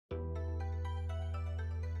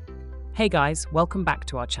Hey guys, welcome back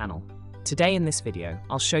to our channel. Today in this video,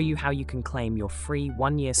 I'll show you how you can claim your free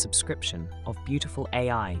 1-year subscription of Beautiful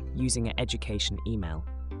AI using an education email.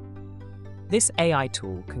 This AI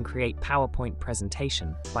tool can create PowerPoint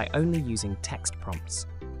presentation by only using text prompts.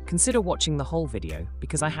 Consider watching the whole video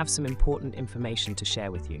because I have some important information to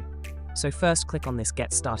share with you. So first click on this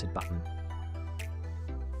Get Started button.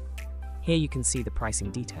 Here you can see the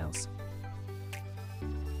pricing details.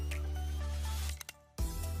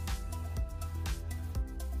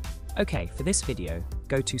 Okay, for this video,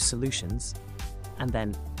 go to Solutions, and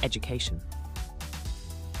then Education.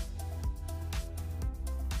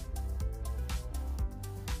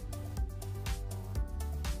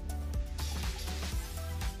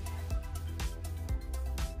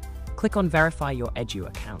 Click on Verify your Edu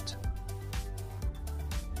account.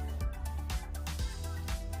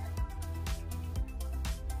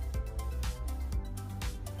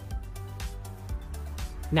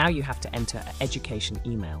 Now you have to enter an education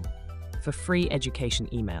email. For free education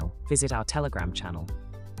email, visit our Telegram channel.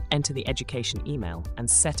 Enter the education email and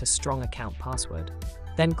set a strong account password.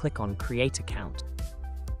 Then click on Create Account.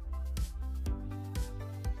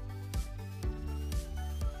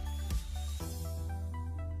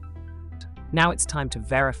 Now it's time to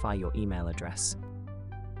verify your email address.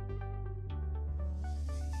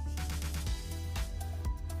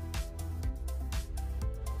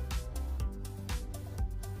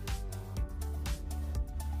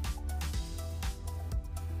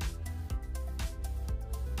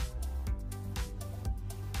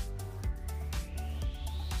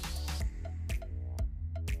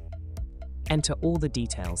 Enter all the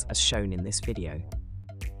details as shown in this video.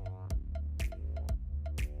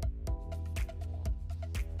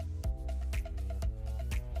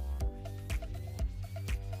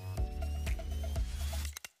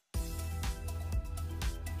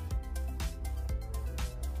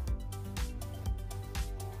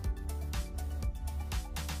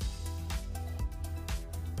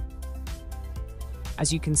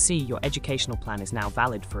 As you can see, your educational plan is now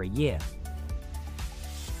valid for a year.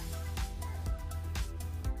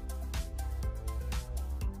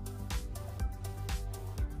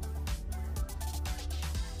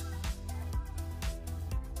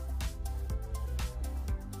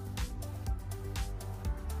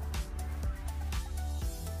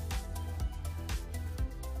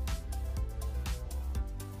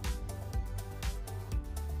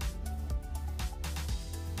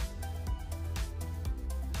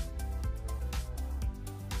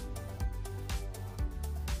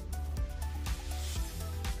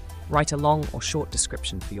 Write a long or short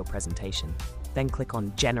description for your presentation, then click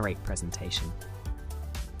on Generate Presentation.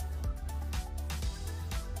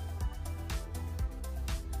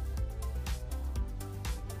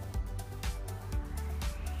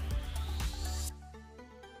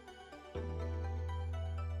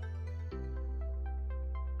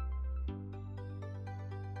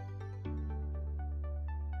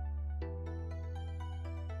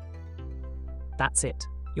 That's it.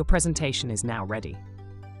 Your presentation is now ready.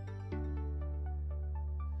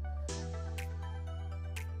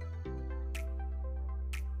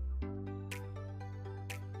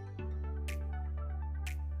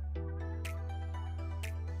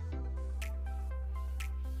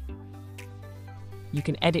 You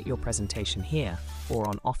can edit your presentation here or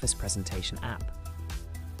on Office Presentation app.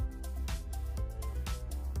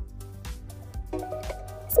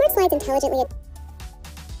 Smart Slides intelligently.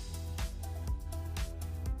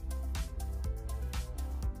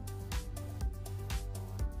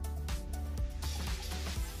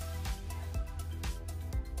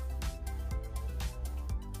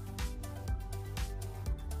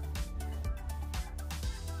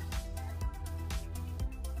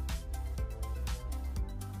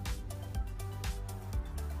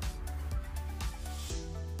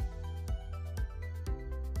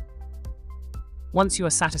 Once you are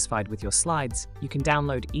satisfied with your slides, you can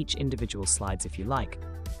download each individual slides if you like,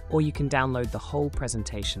 or you can download the whole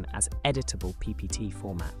presentation as editable PPT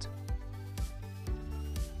format.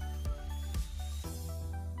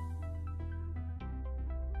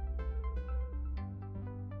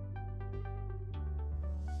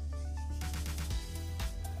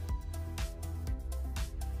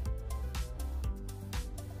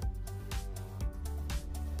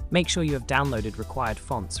 Make sure you have downloaded required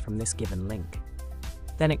fonts from this given link.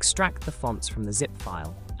 Then extract the fonts from the zip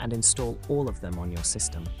file and install all of them on your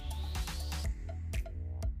system.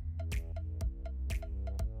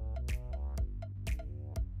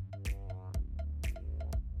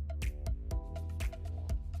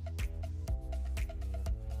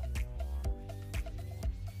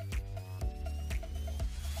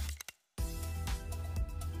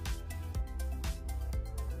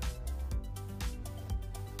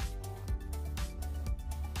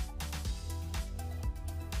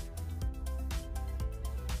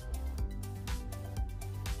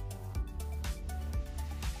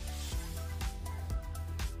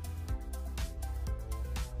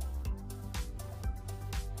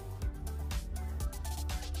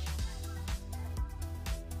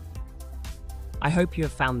 I hope you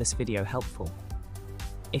have found this video helpful.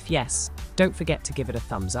 If yes, don't forget to give it a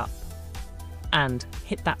thumbs up. And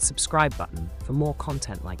hit that subscribe button for more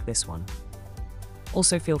content like this one.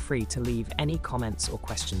 Also feel free to leave any comments or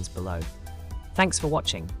questions below. Thanks for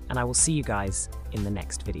watching, and I will see you guys in the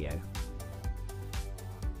next video.